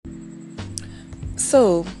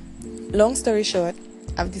So, long story short,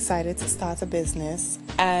 I've decided to start a business,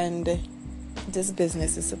 and this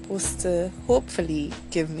business is supposed to hopefully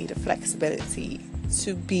give me the flexibility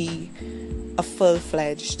to be a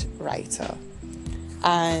full-fledged writer.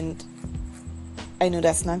 And I know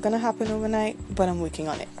that's not going to happen overnight, but I'm working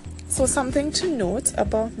on it. So something to note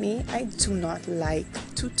about me, I do not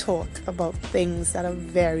like to talk about things that are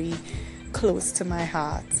very close to my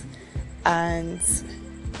heart. And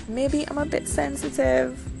maybe I'm a bit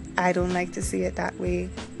sensitive. I don't like to see it that way.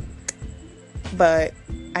 But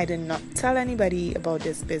I did not tell anybody about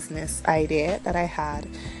this business idea that I had.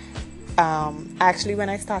 Actually, when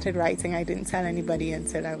I started writing, I didn't tell anybody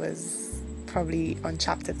until I was probably on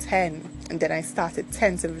chapter 10. And then I started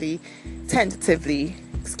tentatively,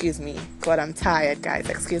 excuse me. God, I'm tired, guys.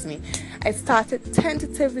 Excuse me. I started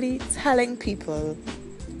tentatively telling people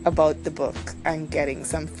about the book and getting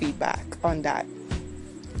some feedback on that.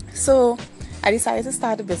 So I decided to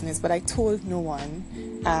start a business, but I told no one.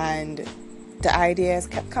 And the ideas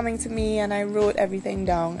kept coming to me, and I wrote everything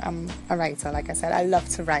down. I'm a writer, like I said. I love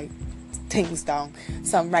to write things down.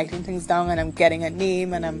 So I'm writing things down, and I'm getting a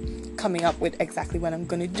name, and I'm coming up with exactly what I'm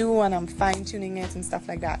going to do, and I'm fine-tuning it and stuff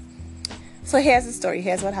like that. So here's the story.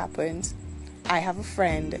 Here's what happened. I have a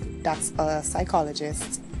friend that's a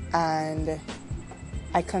psychologist, and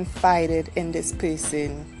I confided in this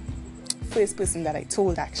person, first person that I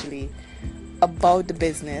told actually, about the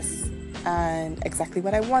business and exactly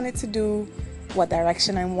what I wanted to do, what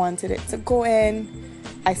direction I wanted it to go in.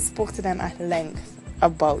 I spoke to them at length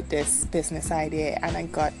about this business idea, and I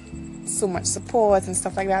got so much support and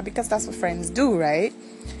stuff like that, because that's what friends do, right?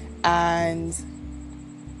 And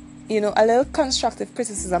a little constructive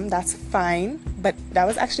criticism, that's fine, but that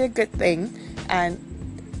was actually a good thing, and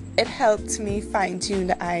it helped me fine-tune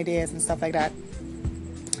the ideas and stuff like that.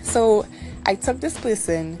 So I took this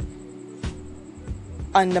person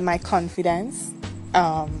under my confidence,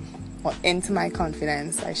 or into my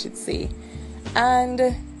confidence, I should say,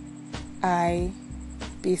 and I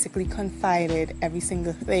basically confided every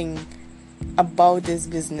single thing about this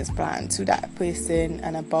business plan to that person,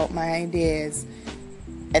 and about my ideas,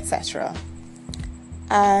 etc.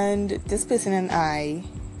 And this person and I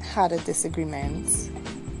had a disagreement,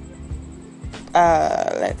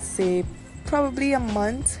 let's say probably a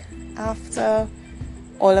month after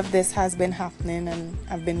all of this has been happening, and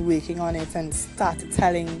I've been working on it and started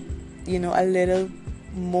telling a little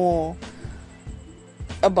more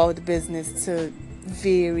about the business to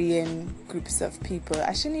varying groups of people.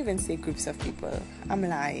 I shouldn't even say groups of people, I'm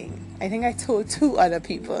lying. I think I told 2 other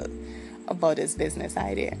people about this business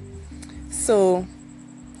idea. So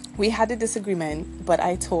we had a disagreement, but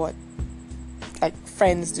I thought, like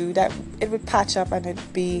friends do, that it would patch up and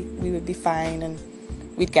we would be fine and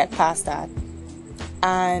we'd get past that.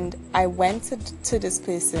 And I went to this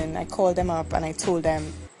person, I called them up and I told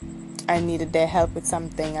them I needed their help with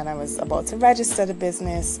something, and I was about to register the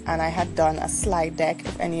business, and I had done a slide deck.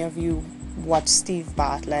 If any of you watch Steve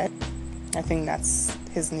Bartlett, I think that's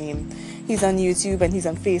his name. He's on YouTube, and he's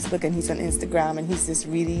on Facebook, and he's on Instagram, and he's this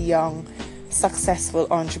really young, successful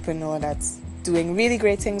entrepreneur that's doing really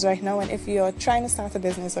great things right now. And if you're trying to start a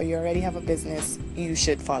business or you already have a business, you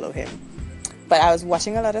should follow him. But I was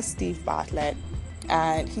watching a lot of Steve Bartlett,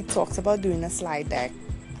 and he talked about doing a slide deck,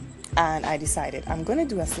 and I decided I'm going to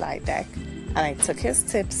do a slide deck. And I took his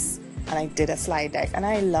tips and I did a slide deck, and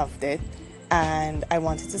I loved it, and I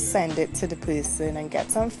wanted to send it to the person and get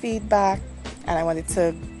some feedback, and I wanted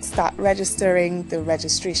to start registering the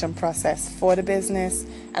registration process for the business,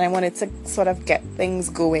 and I wanted to sort of get things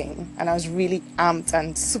going, and I was really amped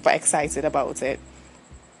and super excited about it.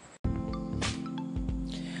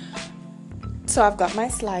 So I've got my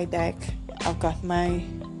slide deck, I've got my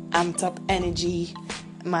amped up energy,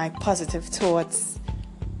 my positive thoughts.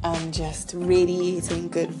 I'm just radiating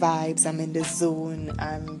good vibes. I'm in the zone.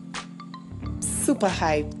 I'm super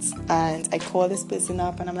hyped. And I call this person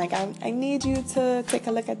up and I'm like, I need you to take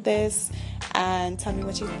a look at this and tell me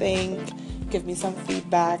what you think. Give me some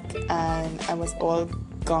feedback. And I was all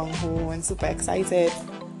gung-ho and super excited.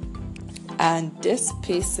 And this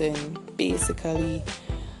person basically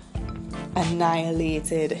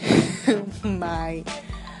annihilated my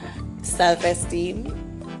self-esteem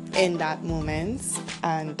in that moment,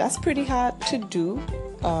 and that's pretty hard to do,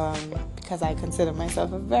 because I consider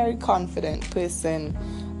myself a very confident person.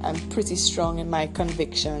 I'm pretty strong in my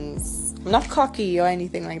convictions. I'm not cocky or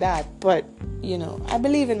anything like that, but I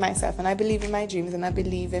believe in myself, and I believe in my dreams, and I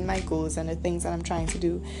believe in my goals and the things that I'm trying to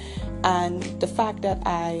do. And the fact that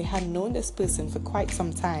I had known this person for quite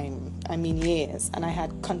some time, years, and I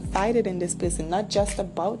had confided in this person, not just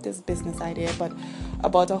about this business idea, but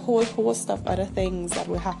about a whole host of other things that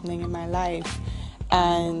were happening in my life.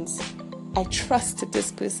 And I trusted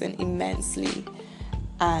this person immensely.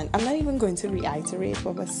 And I'm not even going to reiterate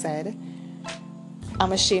what was said.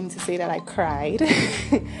 I'm ashamed to say that I cried.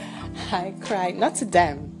 I cried, not to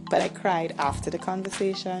them, but I cried after the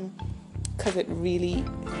conversation, because it really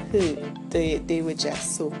hurt. They were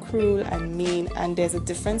just so cruel and mean. And there's a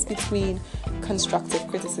difference between constructive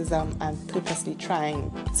criticism and purposely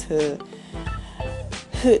trying to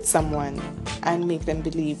hurt someone and make them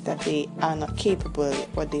believe that they are not capable,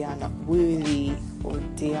 or they are not worthy, or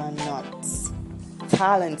they are not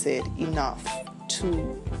talented enough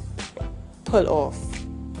to pull off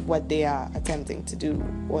what they are attempting to do,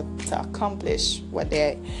 or to accomplish what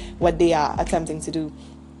they are attempting to do.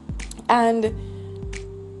 And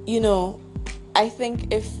I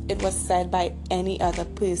think if it was said by any other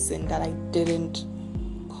person that I didn't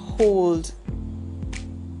hold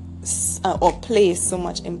or place so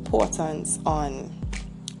much importance on,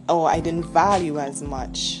 or I didn't value as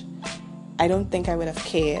much, I don't think I would have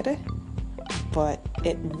cared. But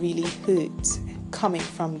it really hurt coming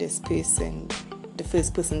from this person, the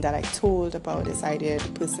first person that I told about this idea,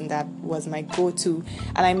 the person that was my go-to.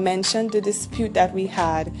 And I mentioned the dispute that we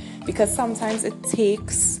had, because sometimes it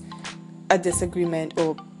takes a disagreement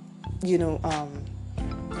or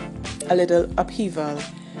a little upheaval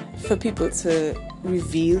for people to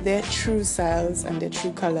reveal their true selves and their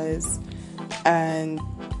true colors, and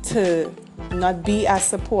to not be as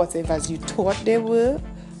supportive as you thought they were,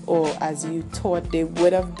 or as you thought they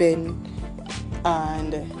would have been.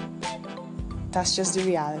 And that's just the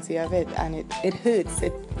reality of it. And it hurts.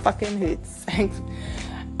 It fucking hurts.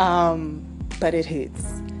 But it hurts.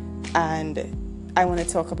 And I want to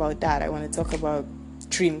talk about that. I want to talk about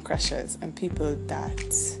dream crushers and people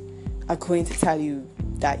that are going to tell you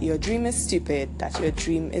that your dream is stupid, that your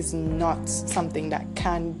dream is not something that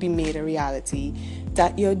can be made a reality,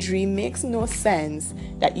 that your dream makes no sense,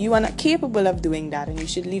 that you are not capable of doing that and you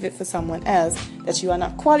should leave it for someone else, that you are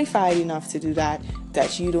not qualified enough to do that,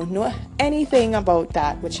 that you don't know anything about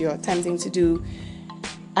that which you're attempting to do.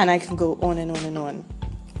 And I can go on and on and on.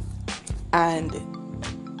 And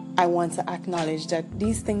I want to acknowledge that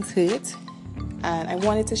these things hurt. And I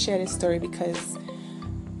wanted to share this story because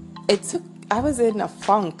I was in a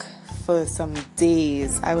funk for some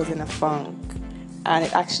days. I was in a funk. And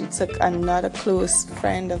it actually took another close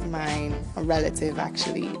friend of mine, a relative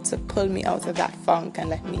actually, to pull me out of that funk and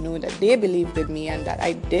let me know that they believed in me and that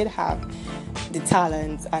I did have the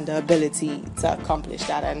talent and the ability to accomplish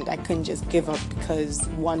that. And I couldn't just give up because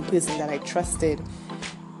one person that I trusted,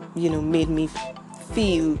 made me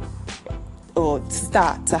feel or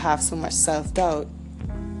start to have so much self-doubt.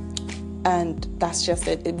 And that's just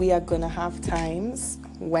it. We are going to have times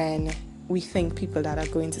when we think people that are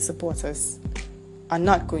going to support us are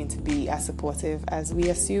not going to be as supportive as we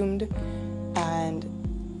assumed.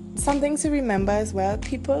 And something to remember as well,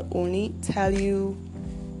 people only tell you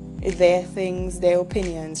their things, their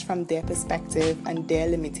opinions from their perspective and their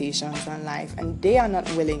limitations on life. And they are not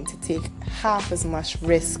willing to take half as much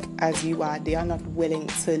risk as you are. They are not willing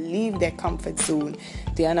to leave their comfort zone.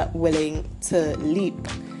 They are not willing to leap.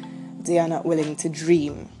 They are not willing to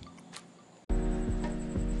dream.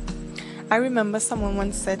 I remember someone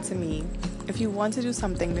once said to me, if you want to do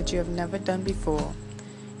something that you have never done before,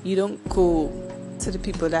 you don't go to the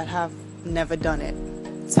people that have never done it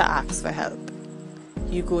to ask for help.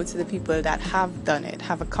 You go to the people that have done it,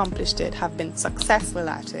 have accomplished it, have been successful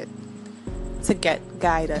at it, to get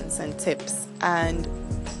guidance and tips. And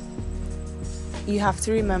you have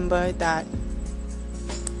to remember that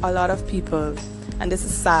a lot of people, and this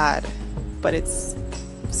is sad, but it's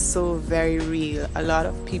so very real, a lot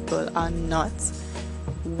of people are not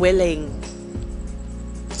willing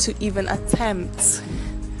to even attempt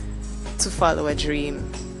to follow a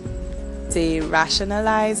dream. They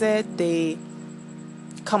rationalize it, they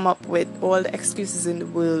come up with all the excuses in the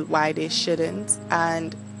world why they shouldn't.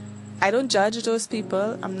 And I don't judge those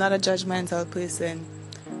people. I'm not a judgmental person,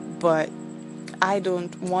 but I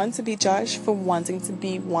don't want to be judged for wanting to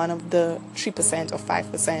be one of the 3% or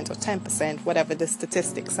 5% or 10%, whatever the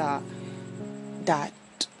statistics are, that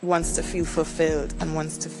wants to feel fulfilled and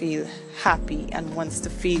wants to feel happy and wants to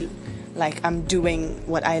feel like I'm doing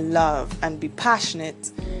what I love and be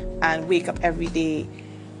passionate and wake up every day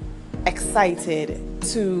excited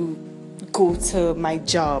to go to my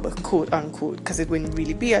job, quote unquote, because it wouldn't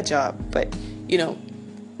really be a job, but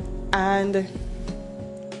and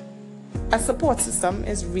a support system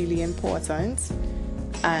is really important,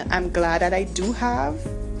 and I'm glad that I do have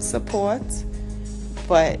support,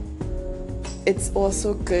 but it's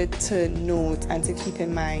also good to note and to keep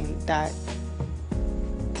in mind that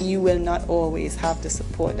you will not always have the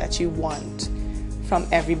support that you want from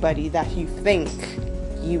everybody that you think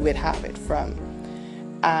you would have it from.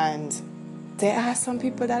 And there are some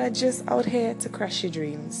people that are just out here to crush your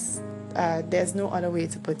dreams. There's no other way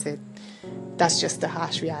to put it. That's just the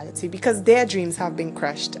harsh reality, because their dreams have been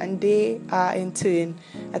crushed, and they are in turn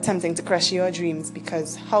attempting to crush your dreams,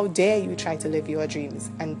 because how dare you try to live your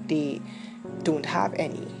dreams and they don't have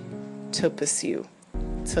any to pursue,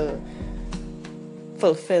 to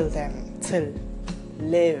fulfill them, to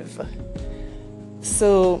live.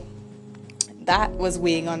 So that was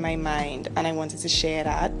weighing on my mind, and I wanted to share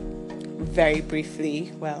that very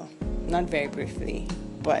briefly. Well, not very briefly,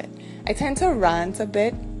 but I tend to rant a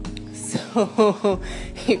bit, so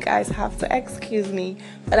you guys have to excuse me,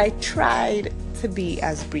 but I tried to be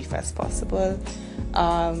as brief as possible.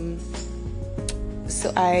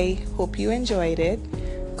 So I hope you enjoyed it.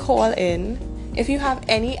 Call in if you have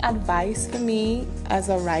any advice for me as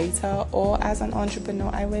a writer or as an entrepreneur.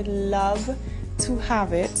 I would love to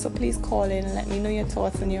have it. So please call in and let me know your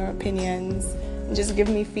thoughts and your opinions. And just give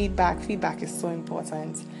me feedback. Feedback is so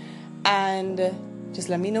important. And just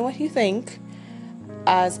let me know what you think.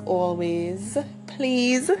 As always,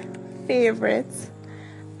 please favorite.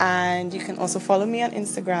 And you can also follow me on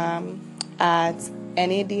Instagram at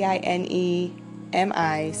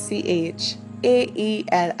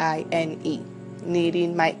NADINEMICHAELINE,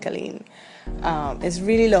 Nadine Michaeline. It's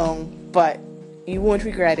really long, but you won't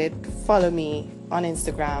regret it. Follow me on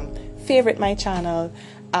Instagram. Favorite my channel.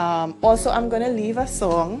 Also, I'm going to leave a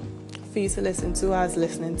song for you to listen to. I was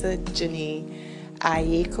listening to Janae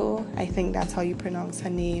Ayeko. I think that's how you pronounce her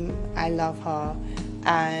name. I love her.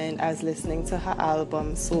 And I was listening to her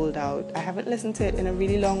album, Sold Out. I haven't listened to it in a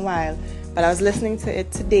really long while, but I was listening to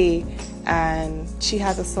it today, and she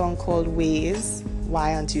has a song called Ways,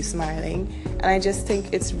 Why Aren't You Smiling? And I just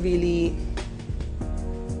think it's really,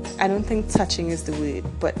 I don't think touching is the word,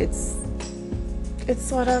 but it's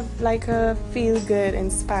sort of like a feel-good,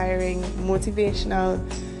 inspiring, motivational,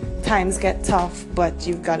 times get tough, but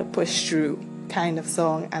you've got to push through kind of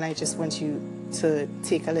song. And I just want you to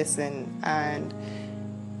take a listen, and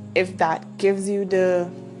if that gives you the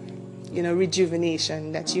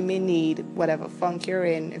rejuvenation that you may need, whatever funk you're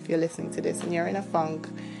in, if you're listening to this and you're in a funk,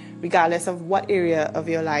 regardless of what area of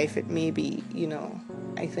your life it may be,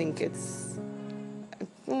 I think it's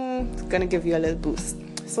gonna give you a little boost.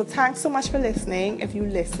 So thanks so much for listening. If you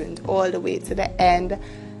listened all the way to the end,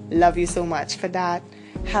 love you so much for that.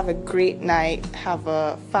 Have a great night. Have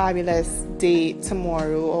a fabulous day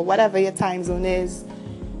tomorrow, or whatever your time zone is.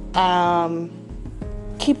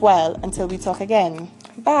 Keep well until we talk again.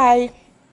 Bye.